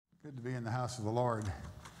Good to be in the house of the Lord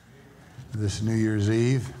this New Year's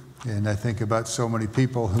Eve. And I think about so many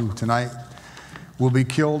people who tonight will be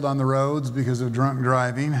killed on the roads because of drunk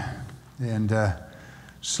driving. And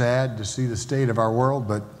sad to see the state of our world,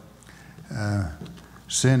 but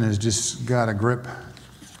sin has just got a grip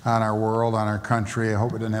on our world, on our country. I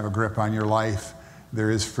hope it doesn't have a grip on your life.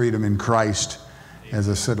 There is freedom in Christ. As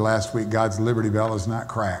I said last week, God's liberty bell is not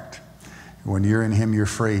cracked. When you're in Him, you're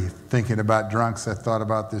free. Thinking about drunks, I thought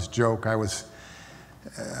about this joke. I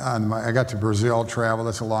got to Brazil, travel.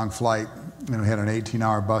 That's a long flight. And we had an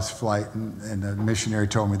 18-hour bus flight, and a missionary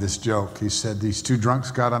told me this joke. He said these two drunks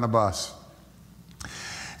got on a bus,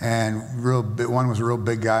 and one was a real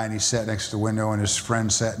big guy, and he sat next to the window, and his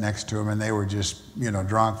friend sat next to him, and they were just,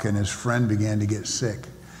 drunk, and his friend began to get sick.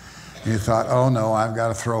 And he thought, oh no, I've got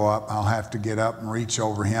to throw up. I'll have to get up and reach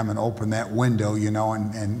over him and open that window,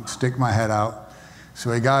 and stick my head out.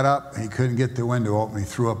 So he got up, and he couldn't get the window open. He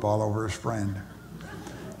threw up all over his friend.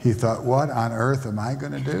 He thought, what on earth am I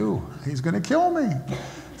going to do? He's going to kill me.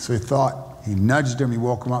 So he nudged him, he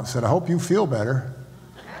woke him up and said, I hope you feel better.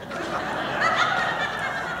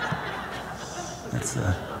 It's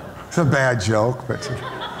a bad joke, but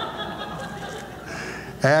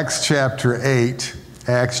Acts chapter 8.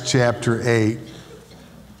 Acts chapter 8.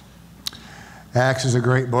 Acts is a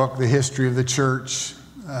great book, the history of the church,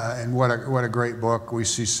 and what a great book. We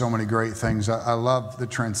see so many great things. I love the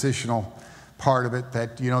transitional part of it,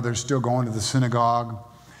 that they're still going to the synagogue,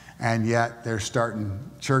 and yet they're starting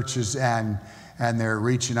churches, and they're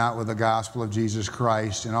reaching out with the gospel of Jesus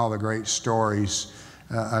Christ and all the great stories.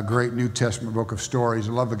 A great New Testament book of stories.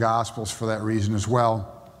 I love the Gospels for that reason as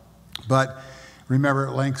well. But remember,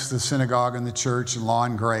 it links the synagogue and the church and law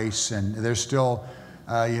and grace, and they're still,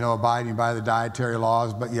 abiding by the dietary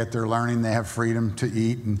laws, but yet they're learning they have freedom to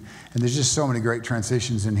eat. And there's just so many great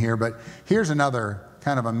transitions in here. But here's another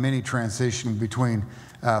kind of a mini transition between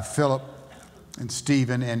Philip and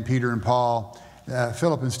Stephen and Peter and Paul.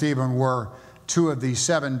 Philip and Stephen were two of the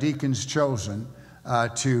 7 deacons chosen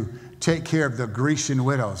to take care of the Grecian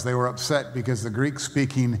widows. They were upset because the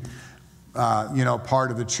Greek-speaking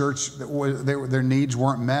part of the church, their needs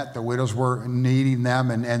weren't met. The widows were needing them,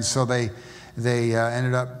 and so they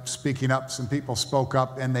ended up speaking up. Some people spoke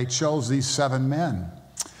up, and they chose these 7 men.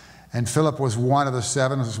 And Philip was one of the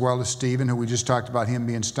 7, as well as Stephen, who we just talked about him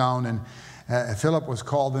being stoned. And Philip was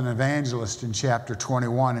called an evangelist in chapter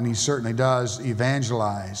 21, and he certainly does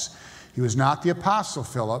evangelize. He was not the apostle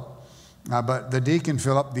Philip, but the deacon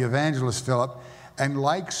Philip, the evangelist Philip. And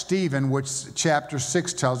like Stephen, which chapter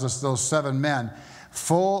 6 tells us, those 7 men,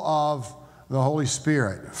 full of the Holy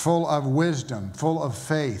Spirit, full of wisdom, full of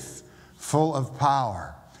faith, full of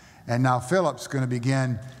power. And now Philip's going to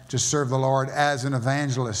begin to serve the Lord as an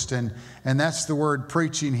evangelist. And that's the word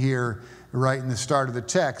preaching here, right in the start of the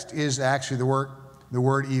text, is actually the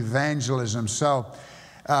word evangelism. So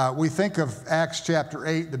we think of Acts chapter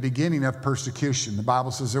 8, the beginning of persecution. The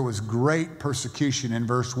Bible says there was great persecution in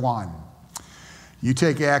verse 1. You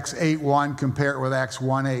take Acts 8:1, compare it with Acts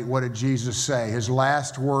 1:8. What did Jesus say? His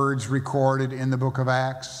last words recorded in the book of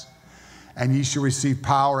Acts. And ye shall receive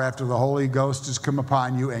power after the Holy Ghost has come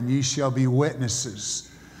upon you, and ye shall be witnesses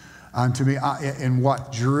unto me in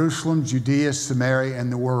what? Jerusalem, Judea, Samaria,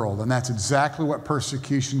 and the world. And that's exactly what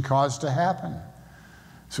persecution caused to happen.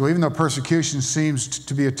 So even though persecution seems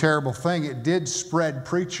to be a terrible thing, it did spread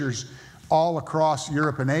preachers all across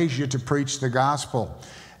Europe and Asia to preach the gospel.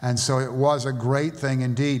 And so it was a great thing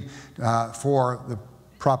indeed for the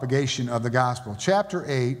propagation of the gospel. Chapter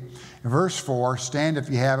 8, verse 4, stand if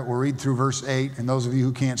you have it. We'll read through verse 8, and those of you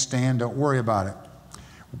who can't stand, don't worry about it.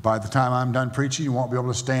 By the time I'm done preaching, you won't be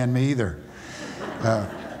able to stand me either.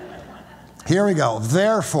 Here we go.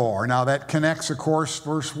 Therefore, now that connects, of course,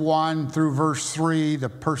 verse 1 through verse 3, the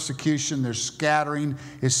persecution, there's scattering.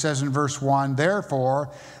 It says in verse 1, therefore,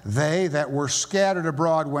 they that were scattered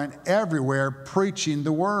abroad went everywhere preaching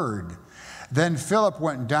the word. Then Philip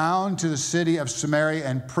went down to the city of Samaria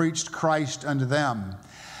and preached Christ unto them.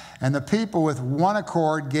 And the people with one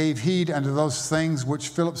accord gave heed unto those things which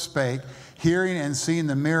Philip spake, hearing and seeing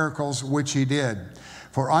the miracles which he did.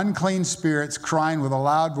 For unclean spirits, crying with a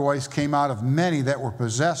loud voice, came out of many that were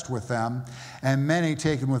possessed with them, and many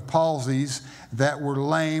taken with palsies that were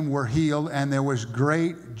lame were healed, and there was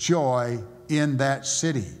great joy in that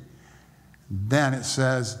city. Then it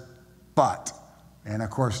says, but. And of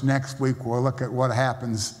course, next week we'll look at what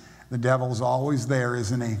happens. The devil's always there,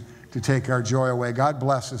 isn't he, to take our joy away. God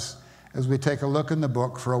bless us as we take a look in the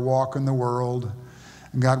book for a walk in the world.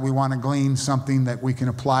 And God, we want to glean something that we can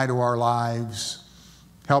apply to our lives.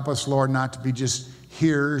 Help us, Lord, not to be just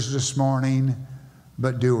hearers this morning,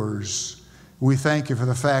 but doers. We thank you for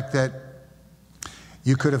the fact that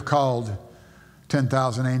you could have called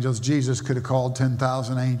 10,000 angels. Jesus could have called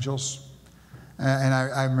 10,000 angels. And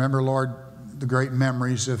I remember, Lord, the great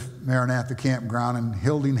memories of Maranatha Campground and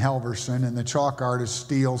Hilding Helverson and the chalk artist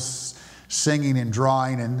Steele singing and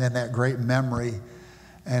drawing, and then that great memory.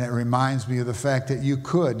 And it reminds me of the fact that you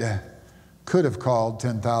could have called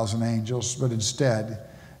 10,000 angels, but instead,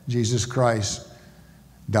 Jesus Christ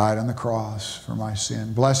died on the cross for my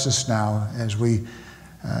sin. Bless us now as we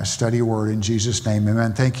study your word in Jesus' name.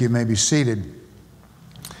 Amen. Thank you. You may be seated.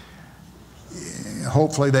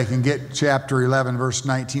 Hopefully they can get chapter 11, verse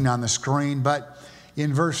 19 on the screen. But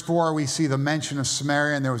in verse 4, we see the mention of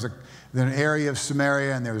Samaria, and there was an area of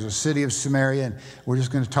Samaria, and there was a city of Samaria, and we're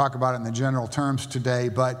just going to talk about it in the general terms today.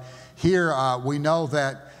 But here we know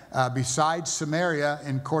that besides Samaria,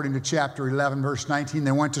 according to chapter 11, verse 19,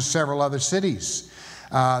 they went to several other cities.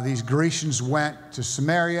 These Grecians went to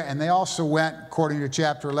Samaria, and they also went, according to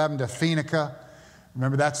chapter 11, to Phoenicia.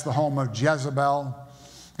 Remember, that's the home of Jezebel.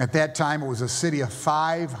 At that time, it was a city of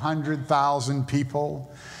 500,000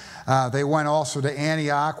 people. They went also to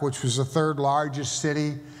Antioch, which was the third largest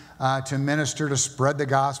city, to minister, to spread the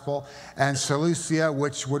gospel, and Seleucia,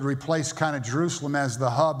 which would replace kind of Jerusalem as the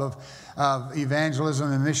hub of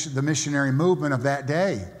evangelism and the missionary movement of that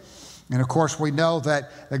day. And of course, we know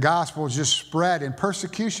that the gospel just spread, and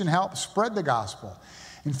persecution helped spread the gospel.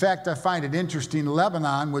 In fact, I find it interesting,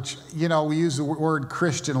 Lebanon, which, you know, we use the word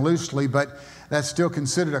Christian loosely, but that's still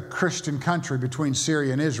considered a Christian country between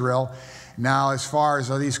Syria and Israel. Now, as far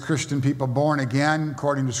as are these Christian people born again,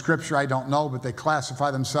 according to Scripture, I don't know, but they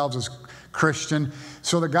classify themselves as Christian.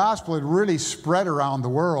 So the gospel had really spread around the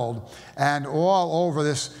world and all over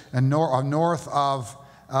this north of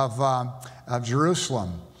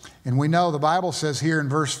Jerusalem. And we know the Bible says here in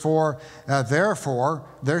verse 4, therefore,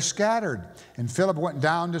 they're scattered. And Philip went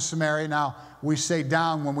down to Samaria. Now, we say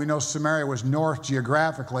down when we know Samaria was north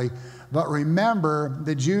geographically. But remember,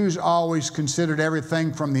 the Jews always considered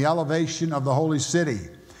everything from the elevation of the holy city.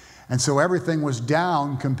 And so everything was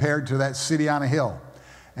down compared to that city on a hill.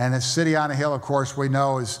 And the city on a hill, of course, we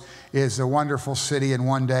know is a wonderful city. And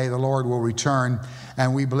one day the Lord will return.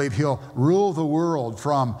 And we believe he'll rule the world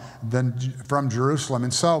from Jerusalem.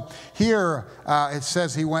 And so here it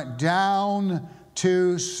says he went down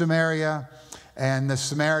to Samaria. And the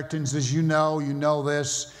Samaritans, as you know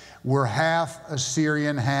this, were half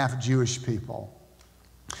Assyrian, half Jewish people.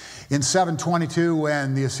 In 722,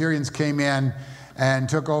 when the Assyrians came in and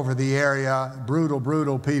took over the area,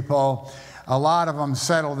 brutal people, a lot of them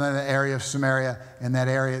settled in the area of Samaria, in that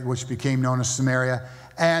area which became known as Samaria,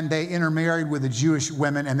 and they intermarried with the Jewish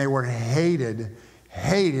women, and they were hated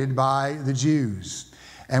by the Jews.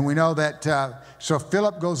 And we know that, so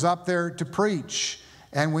Philip goes up there to preach.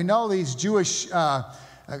 And we know these Jewish,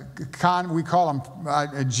 we call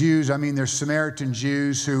them Jews. I mean, they're Samaritan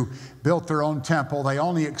Jews who built their own temple. They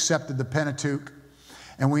only accepted the Pentateuch.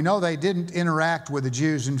 And we know they didn't interact with the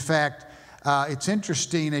Jews. In fact, it's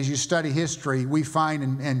interesting as you study history, we find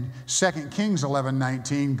in 2 Kings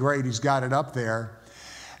 11:19, Grady's got it up there,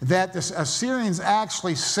 that the Assyrians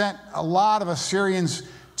actually sent a lot of Assyrians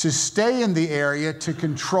to stay in the area to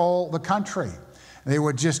control the country. They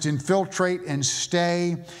would just infiltrate and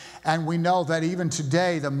stay. And we know that even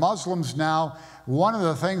today, the Muslims now, one of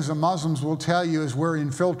the things the Muslims will tell you is we're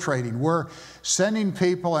infiltrating. We're sending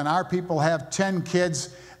people, and our people have 10 kids.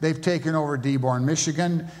 They've taken over Dearborn,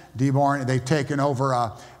 Michigan. They've taken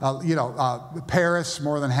over, Paris,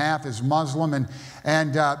 more than half is Muslim.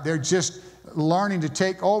 And they're just learning to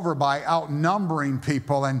take over by outnumbering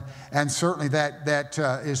people. And certainly that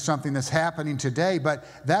is something that's happening today. But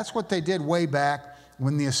that's what they did way back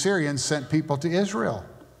when the Assyrians sent people to Israel.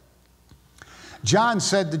 John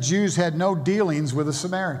said the Jews had no dealings with the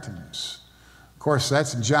Samaritans. Of course,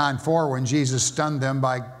 that's in John 4 when Jesus stunned them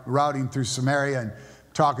by routing through Samaria and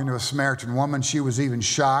talking to a Samaritan woman. She was even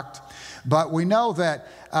shocked. But we know that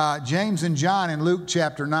James and John in Luke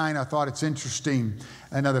chapter 9, I thought it's interesting,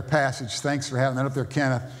 another passage. Thanks for having that up there,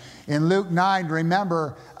 Kenneth. In Luke 9,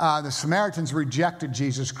 remember, the Samaritans rejected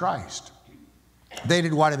Jesus Christ. They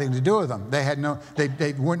didn't want anything to do with him.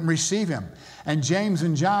 They wouldn't receive him. And James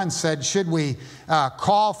and John said, should we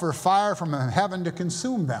call for fire from heaven to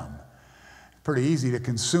consume them? Pretty easy to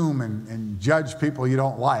consume and judge people you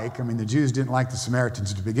don't like. I mean, the Jews didn't like the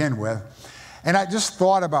Samaritans to begin with. And I just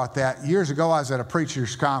thought about that. Years ago, I was at a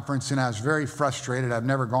preacher's conference, and I was very frustrated. I've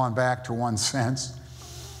never gone back to one since.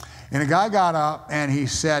 And a guy got up, and he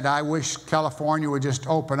said, I wish California would just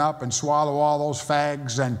open up and swallow all those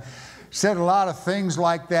fags, and said a lot of things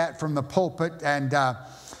like that from the pulpit. And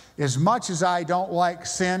as much as I don't like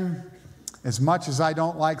sin, As much as I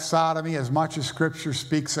don't like sodomy, as much as Scripture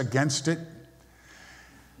speaks against it,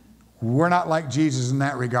 we're not like Jesus in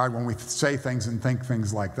that regard when we say things and think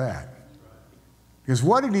things like that. Because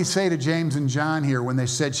what did he say to James and John here when they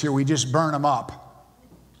said, "Shall we just burn them up?"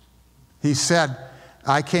 He said,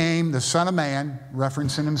 "I came, the Son of Man,"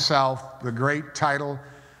 referencing himself, the great title,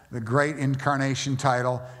 the great incarnation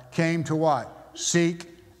title, came to what? Seek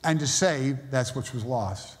and to save that which was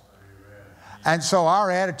lost. And so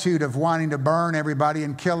our attitude of wanting to burn everybody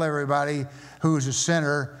and kill everybody who's a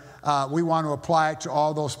sinner, we want to apply it to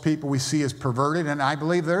all those people we see as perverted. And I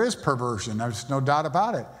believe there is perversion. There's no doubt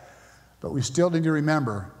about it. But we still need to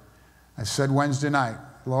remember, I said Wednesday night,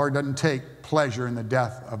 the Lord doesn't take pleasure in the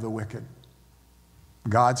death of the wicked.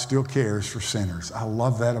 God still cares for sinners. I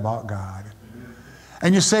love that about God.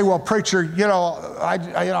 And you say, "Well, preacher,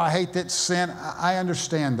 I hate that sin." I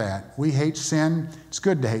understand that. We hate sin. It's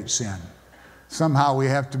good to hate sin. Somehow we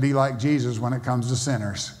have to be like Jesus when it comes to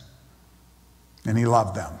sinners. And he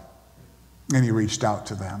loved them. And he reached out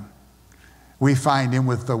to them. We find him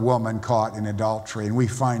with the woman caught in adultery. And we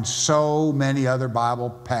find so many other Bible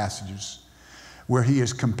passages where he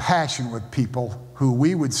is compassionate with people who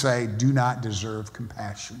we would say do not deserve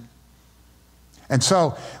compassion. And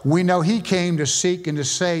so we know he came to seek and to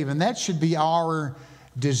save, and that should be our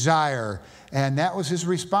desire. And that was his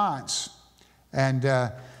response. And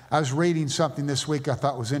I was reading something this week I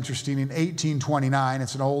thought was interesting. In 1829,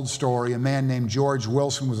 it's an old story, a man named George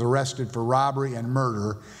Wilson was arrested for robbery and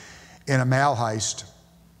murder in a mail heist.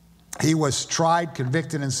 He was tried,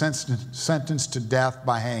 convicted, and sentenced to death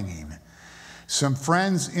by hanging. Some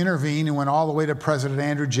friends intervened and went all the way to President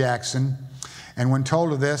Andrew Jackson. And when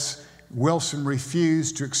told of this, Wilson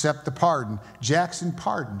refused to accept the pardon. Jackson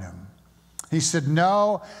pardoned him. He said,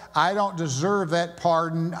 "No, I don't deserve that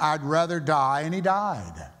pardon. I'd rather die." And he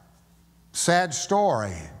died. Sad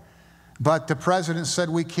story. But the president said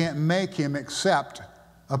we can't make him accept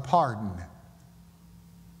a pardon.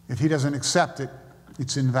 If he doesn't accept it,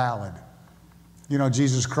 it's invalid. You know,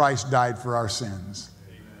 Jesus Christ died for our sins.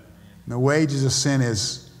 Amen. The wages of sin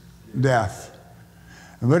is death.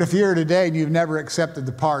 But if you're here today and you've never accepted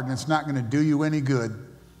the pardon, it's not going to do you any good.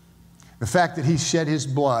 The fact that he shed his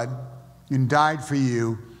blood and died for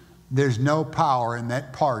you, there's no power in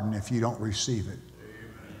that pardon if you don't receive it.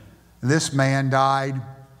 This man died,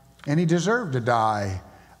 and he deserved to die.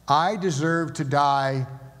 I deserve to die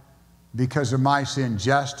because of my sin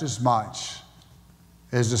just as much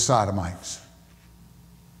as the Sodomites.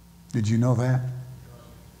 Did you know that?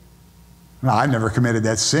 No, I never committed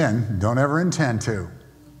that sin. Don't ever intend to.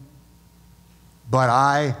 But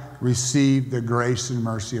I received the grace and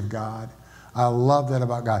mercy of God. I love that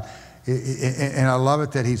about God. And I love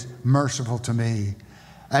it that he's merciful to me.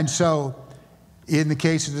 And so, in the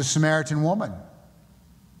case of the Samaritan woman,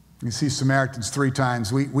 you see Samaritans 3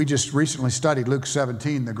 times. We just recently studied Luke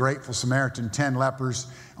 17, the grateful Samaritan, 10 lepers,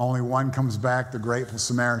 only one comes back, the grateful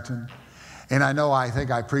Samaritan. And I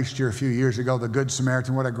think I preached here a few years ago, the Good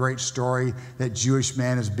Samaritan. What a great story. That Jewish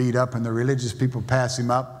man is beat up and the religious people pass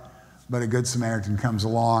him up, but a Good Samaritan comes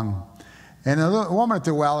along. And the woman at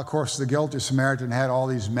the well, of course, the guilty Samaritan had all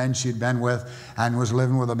these men she'd been with and was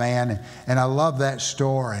living with a man. And I love that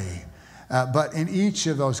story. But in each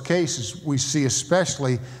of those cases, we see,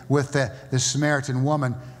 especially with the Samaritan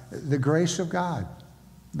woman, the grace of God.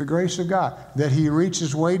 The grace of God. That he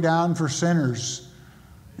reaches way down for sinners.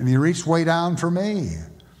 And he reached way down for me.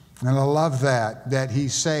 And I love that he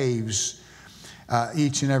saves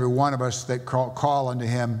each and every one of us that call unto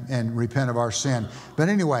him and repent of our sin. But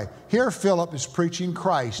anyway, here Philip is preaching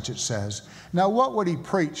Christ, it says. Now, what would he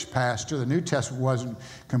preach, Pastor? The New Testament wasn't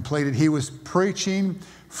completed. He was preaching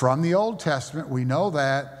from the Old Testament, we know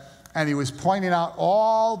that, and he was pointing out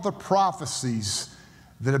all the prophecies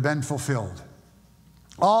that have been fulfilled.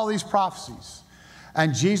 All these prophecies.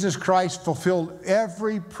 And Jesus Christ fulfilled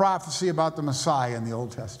every prophecy about the Messiah in the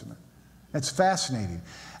Old Testament. It's fascinating.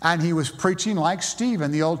 And he was preaching like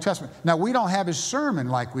Stephen, the Old Testament. Now, we don't have his sermon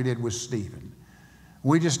like we did with Stephen.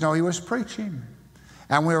 We just know he was preaching.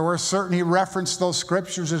 And we're certain he referenced those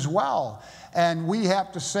scriptures as well. And we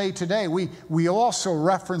have to say today, we also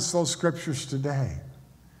reference those scriptures today.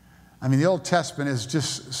 I mean, the Old Testament is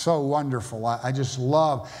just so wonderful. I just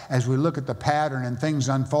love as we look at the pattern and things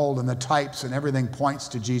unfold and the types and everything points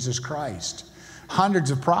to Jesus Christ.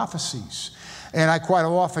 Hundreds of prophecies. And I quite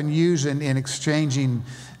often use in exchanging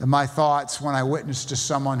my thoughts when I witness to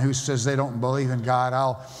someone who says they don't believe in God,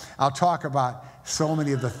 I'll talk about so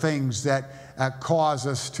many of the things that cause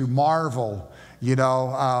us to marvel.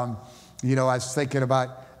 I was thinking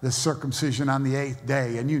about the circumcision on the 8th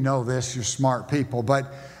day, and you know this, you're smart people,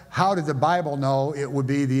 but how did the Bible know it would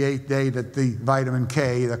be the 8th day that the vitamin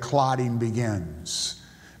K, the clotting, begins?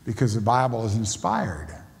 Because the Bible is inspired.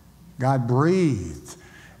 God breathed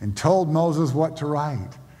and told Moses what to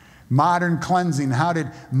write. Modern cleansing. How did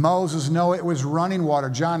Moses know it was running water?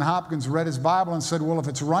 John Hopkins read his Bible and said, well, if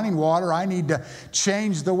it's running water, I need to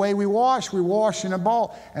change the way we wash. We wash in a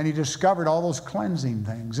bowl. And he discovered all those cleansing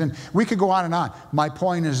things. And we could go on and on. My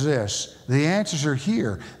point is this. The answers are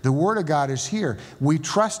here. The Word of God is here. We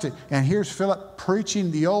trust it. And here's Philip preaching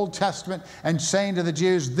the Old Testament and saying to the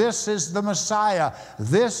Jews, this is the Messiah.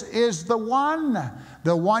 This is the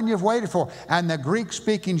one you've waited for. And the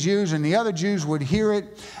Greek-speaking Jews and the other Jews would hear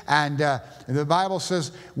it. And the Bible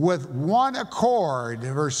says, with one accord,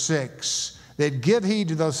 verse 6, they'd give heed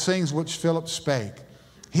to those things which Philip spake.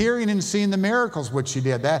 Hearing and seeing the miracles which he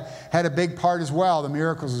did. That had a big part as well. The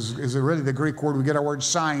miracles is really the Greek word we get our word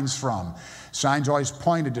signs from. Signs always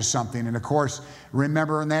pointed to something. And of course,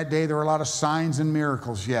 remember in that day there were a lot of signs and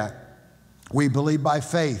miracles yet. We believe by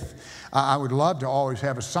faith. I would love to always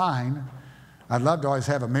have a sign. I'd love to always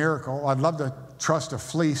have a miracle. I'd love to trust a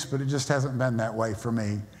fleece, but it just hasn't been that way for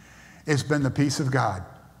me. It's been the peace of God.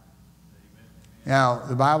 Now,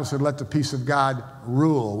 the Bible said, let the peace of God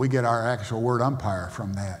rule. We get our actual word umpire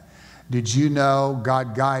from that. Did you know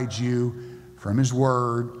God guides you from His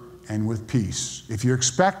Word and with peace? If you're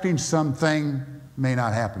expecting something, it may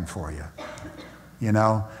not happen for you. You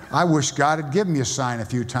know, I wish God had given me a sign a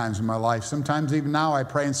few times in my life. Sometimes even now I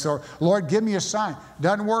pray and say, Lord, give me a sign.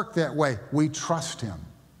 Doesn't work that way. We trust Him.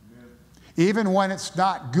 Even when it's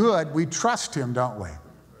not good, we trust Him, don't we?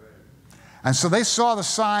 And so they saw the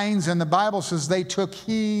signs, and the Bible says they took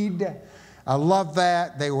heed. I love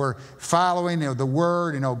that. They were following the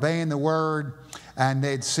Word and obeying the Word, and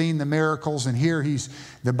they'd seen the miracles. And here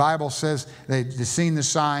the Bible says they'd seen the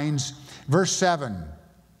signs. Verse 7,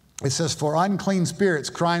 it says, for unclean spirits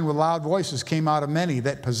crying with loud voices came out of many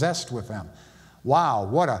that possessed with them. Wow,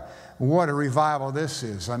 what a revival this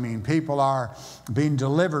is. I mean, people are being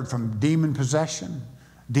delivered from demon possession.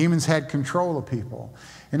 Demons had control of people.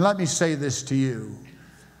 And let me say this to you.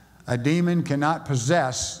 A demon cannot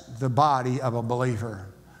possess the body of a believer.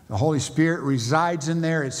 The Holy Spirit resides in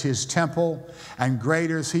there. It's His temple. And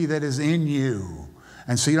greater is He that is in you.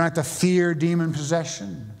 And so you don't have to fear demon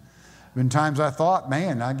possession. There have been times I thought,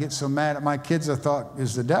 man, I get so mad at my kids. I thought,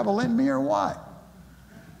 is the devil in me or what?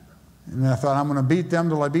 And then I thought, I'm going to beat them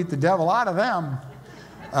till I beat the devil out of them.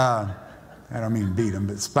 I don't mean beat them,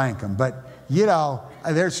 but spank them. But, you know,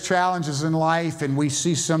 there's challenges in life, and we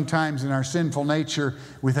see sometimes in our sinful nature,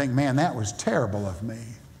 we think, man, that was terrible of me.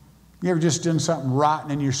 You ever just done something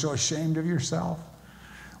rotten and you're so ashamed of yourself?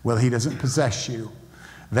 Well, He doesn't possess you.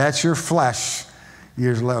 That's your flesh.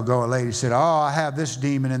 Years ago, a lady said, oh, I have this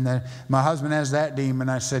demon, and my husband has that demon.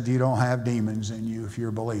 I said, you don't have demons in you if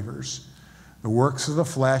you're believers. The works of the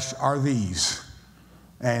flesh are these.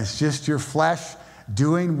 And it's just your flesh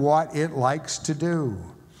doing what it likes to do.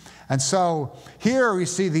 And so here we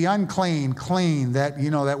see the unclean, clean,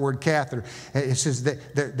 that word catheter. It says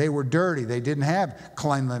that they were dirty. They didn't have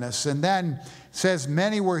cleanliness. And then it says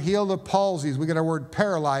many were healed of palsies. We get our word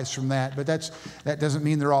paralyzed from that, but that doesn't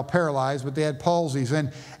mean they're all paralyzed, but they had palsies.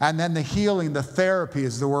 And then the healing, the therapy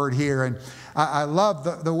is the word here. And I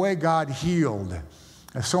love the way God healed.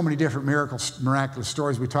 There's so many different miraculous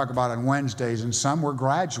stories we talk about on Wednesdays, and some were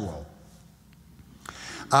gradual.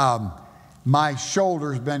 My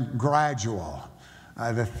shoulder's been gradual.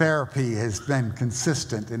 The therapy has been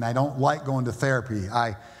consistent, and I don't like going to therapy.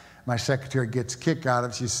 My secretary gets a kick out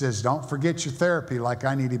of it. She says, don't forget your therapy, like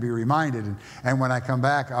I need to be reminded. And when I come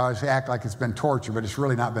back, I always act like it's been torture, but it's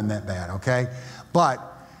really not been that bad, okay? But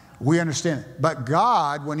we understand it. But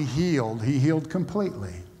God, when He healed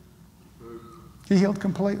completely. He healed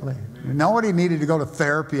completely. Nobody needed to go to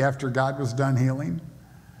therapy after God was done healing.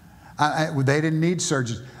 They didn't need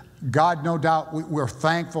surgeons. God, no doubt, we're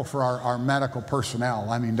thankful for our medical personnel.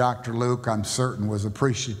 I mean, Dr. Luke, I'm certain, was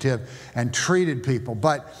appreciative and treated people.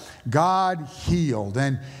 But God healed.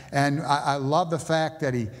 And I love the fact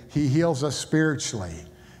that He heals us spiritually.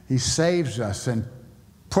 He saves us and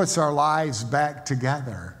puts our lives back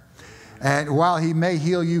together. And while He may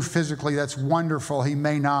heal you physically, that's wonderful. He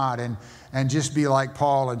may not. And just be like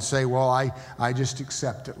Paul and say, well, I just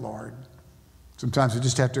accept it, Lord. Sometimes we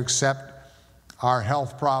just have to accept our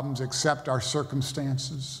health problems, accept our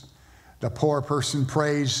circumstances. The poor person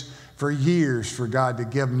prays for years for God to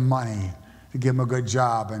give him money, to give him a good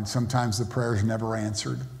job, and sometimes the prayer's never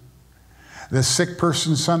answered. The sick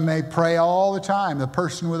person, some may pray all the time. The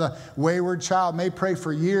person with a wayward child may pray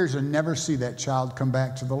for years and never see that child come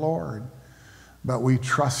back to the Lord. But we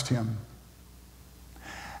trust Him.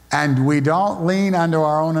 And we don't lean unto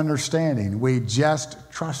our own understanding. We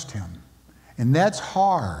just trust him. And that's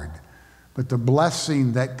hard. But the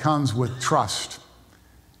blessing that comes with trust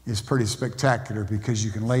is pretty spectacular, because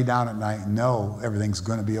you can lay down at night and know everything's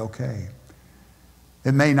going to be okay.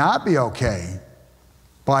 It may not be okay,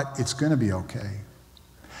 but it's going to be okay.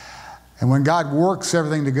 And when God works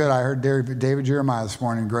everything to good, I heard David Jeremiah this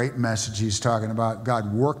morning, great message. He's talking about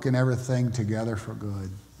God working everything together for good.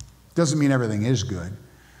 Doesn't mean everything is good,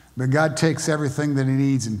 but God takes everything that he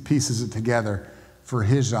needs and pieces it together for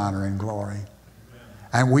his honor and glory. Amen.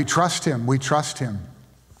 And we trust him. We trust him.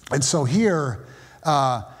 And so here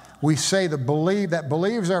we say that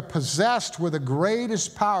believers are possessed with the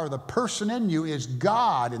greatest power. The person in you is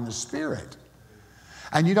God in the Spirit.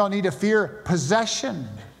 And you don't need to fear possession.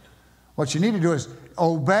 What you need to do is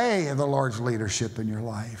obey the Lord's leadership in your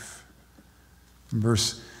life. In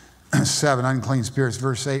verse 7, unclean spirits.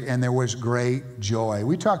 Verse 8, and there was great joy.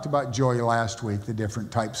 We talked about joy last week, the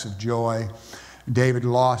different types of joy. David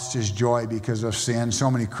lost his joy because of sin.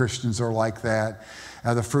 So many Christians are like that.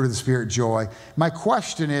 The fruit of the Spirit, joy. My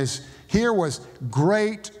question is, here was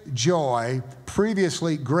great joy,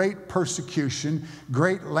 previously great persecution,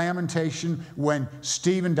 great lamentation when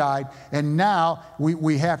Stephen died, and now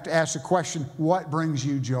we have to ask the question, what brings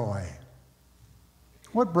you joy?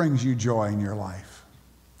 What brings you joy in your life?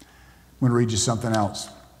 I'm going to read you something else.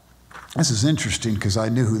 This is interesting because I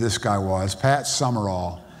knew who this guy was. Pat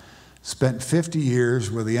Summerall spent 50 years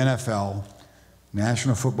with the NFL,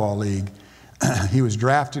 National Football League. He was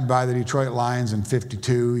drafted by the Detroit Lions in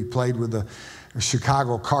 '52. He played with the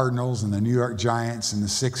Chicago Cardinals and the New York Giants in the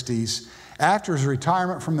 60s. After his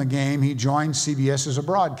retirement from the game, he joined CBS as a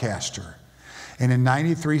broadcaster. And in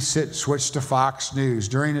 '93, switched to Fox News.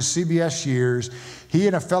 During his CBS years, he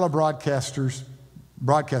and a fellow broadcaster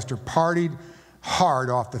partied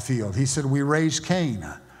hard off the field. He said, we raised Cain.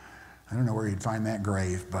 I don't know where you'd find that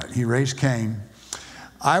grave, but he raised Cain.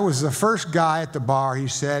 I was the first guy at the bar, he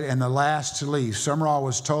said, and the last to leave. Summerall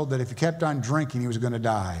was told that if he kept on drinking, he was going to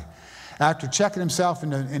die. After checking himself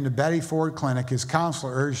into Betty Ford Clinic, his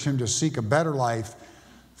counselor urged him to seek a better life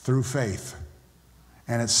through faith.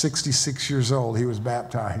 And at 66 years old, he was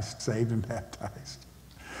baptized, saved and baptized.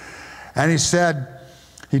 And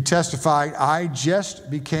he testified, I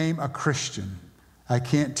just became a Christian. I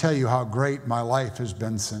can't tell you how great my life has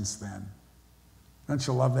been since then. Don't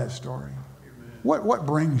you love that story? What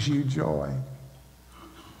brings you joy?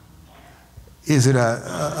 Is it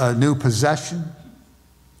a new possession?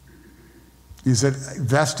 Is it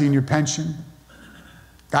investing your pension?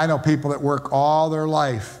 I know people that work all their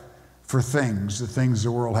life for the things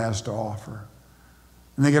the world has to offer.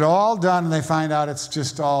 And they get all done and they find out it's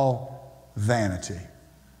just all vanity.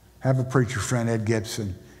 I have a preacher friend, Ed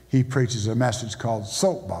Gibson. He preaches a message called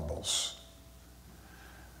Soap Bubbles.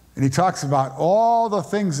 And he talks about all the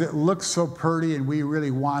things that look so pretty, and we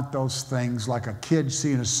really want those things, like a kid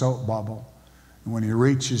seeing a soap bubble. And when he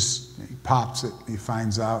reaches, he pops it, he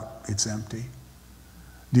finds out it's empty.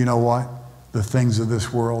 Do you know what? The things of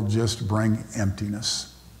this world just bring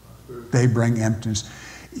emptiness. They bring emptiness.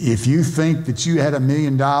 If you think that you had $1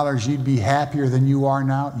 million, you'd be happier than you are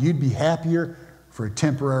now, you'd be happier for a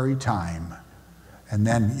temporary time. And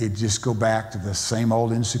then you'd just go back to the same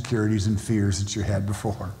old insecurities and fears that you had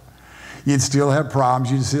before. You'd still have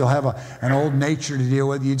problems. You'd still have an old nature to deal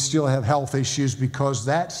with. You'd still have health issues, because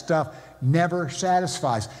that stuff never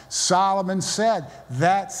satisfies. Solomon said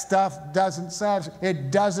that stuff doesn't satisfy.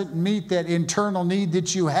 It doesn't meet that internal need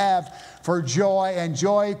that you have for joy, and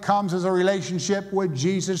joy comes as a relationship with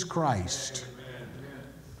Jesus Christ.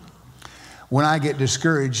 When I get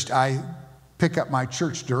discouraged, I pick up my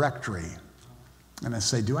church directory and I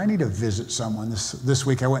say, do I need to visit someone? This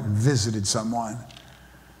week I went and visited someone.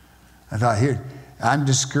 I thought, here, I'm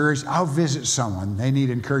discouraged. I'll visit someone. They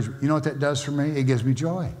need encouragement. You know what that does for me? It gives me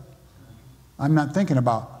joy. I'm not thinking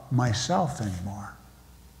about myself anymore.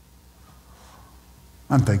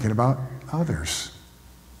 I'm thinking about others.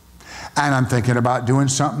 And I'm thinking about doing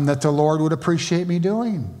something that the Lord would appreciate me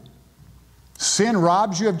doing. Sin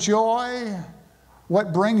robs you of joy.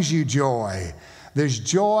 What brings you joy? There's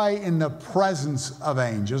joy in the presence of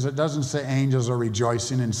angels. It doesn't say angels are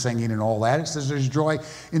rejoicing and singing and all that. It says there's joy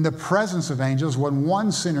in the presence of angels when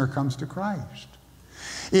one sinner comes to Christ.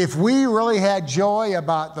 If we really had joy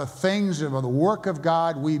about the things of the work of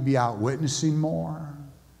God, we'd be out witnessing more.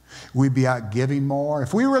 We'd be out giving more.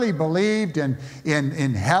 If we really believed in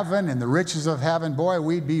heaven and the riches of heaven, boy,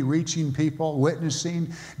 we'd be reaching people,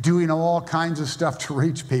 witnessing, doing all kinds of stuff to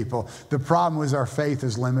reach people. The problem is our faith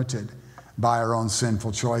is limited by our own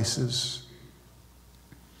sinful choices.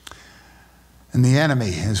 And the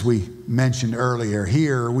enemy, as we mentioned earlier,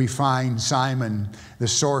 here we find Simon the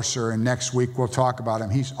sorcerer, and next week we'll talk about him.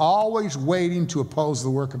 He's always waiting to oppose the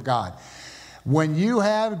work of God. When you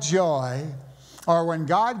have joy, or when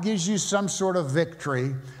God gives you some sort of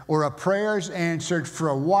victory, or a prayer's answered, for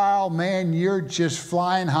a while, man, you're just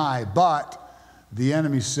flying high. But the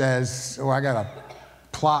enemy says, oh, I got to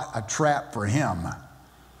plot a trap for him.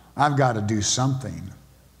 I've got to do something.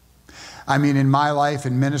 I mean, in my life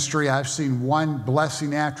in ministry, I've seen one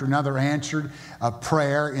blessing after another answered, a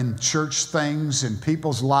prayer in church things and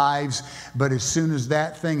people's lives. But as soon as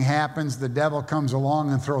that thing happens, the devil comes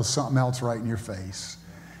along and throws something else right in your face.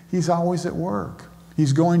 He's always at work.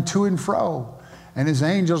 He's going to and fro. And his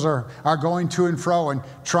angels are going to and fro and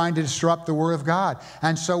trying to disrupt the word of God.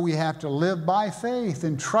 And so we have to live by faith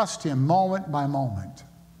and trust him moment by moment.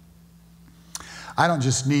 I don't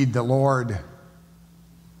just need the Lord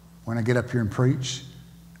when I get up here and preach.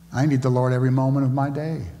 I need the Lord every moment of my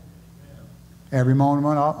day, every moment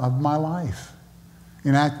of my life.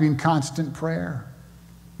 And I have to be in constant prayer.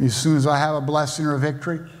 As soon as I have a blessing or a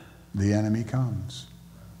victory, the enemy comes.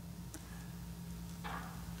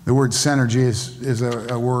 The word synergy is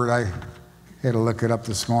a word, I had to look it up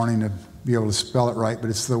this morning to be able to spell it right, but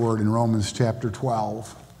it's the word in Romans chapter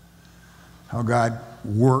 12. How God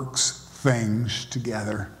works things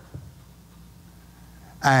together.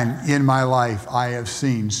 And in my life, I have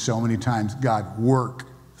seen so many times God work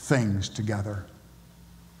things together.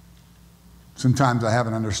 Sometimes I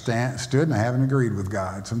haven't understood and I haven't agreed with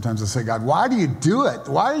God. Sometimes I say, God, why do you do it?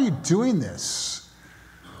 Why are you doing this?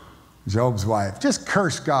 Job's wife, just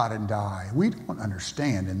curse God and die. We don't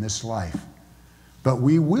understand in this life, but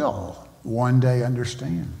we will one day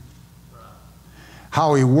understand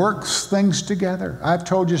how he works things together. I've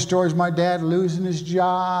told you stories, my dad losing his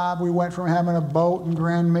job. We went from having a boat in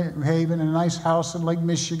Grand Haven and a nice house in Lake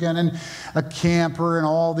Michigan and a camper and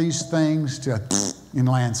all these things to in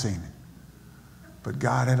Lansing. But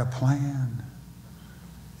God had a plan.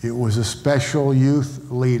 It was a special youth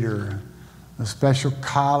leader, a special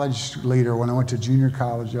college leader when I went to junior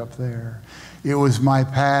college up there. It was my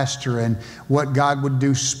pastor and what God would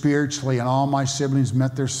do spiritually, and all my siblings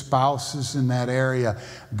met their spouses in that area.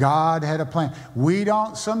 God had a plan. We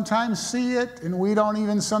don't sometimes see it, and we don't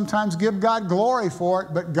even sometimes give God glory for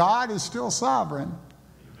it, but God is still sovereign.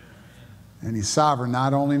 And he's sovereign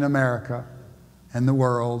not only in America and the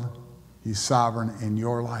world, he's sovereign in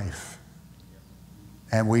your life.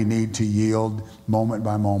 And we need to yield moment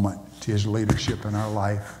by moment to his leadership in our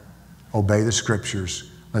life. Obey the scriptures.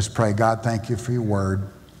 Let's pray. God, thank you for your word.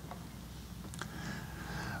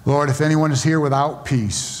 Lord, if anyone is here without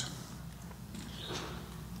peace,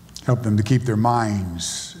 help them to keep their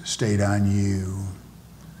minds stayed on you.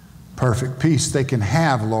 Perfect peace they can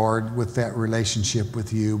have, Lord, with that relationship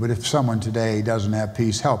with you. But if someone today doesn't have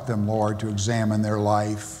peace, help them, Lord, to examine their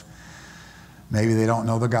life. Maybe they don't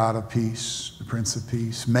know the God of peace, the Prince of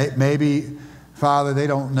Peace. Maybe, Father, they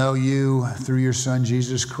don't know you through your Son,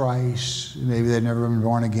 Jesus Christ. Maybe they've never been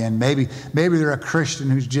born again. Maybe they're a Christian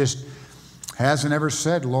who's just hasn't ever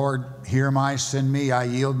said, Lord, here am I, send me. I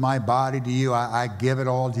yield my body to you. I give it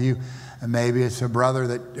all to you. And maybe it's a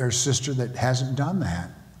brother or sister that hasn't done that.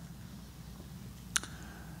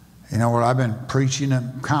 You know what? I've been preaching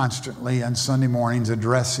constantly on Sunday mornings,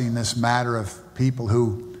 addressing this matter of people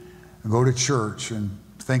who go to church and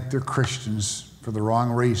think they're Christians for the wrong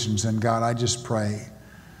reasons. And God, I just pray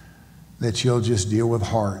that you'll just deal with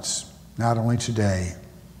hearts, not only today,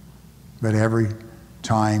 but every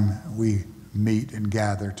time we meet and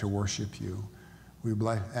gather to worship you. We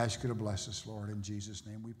ask you to bless us, Lord. In Jesus'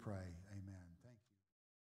 name we pray.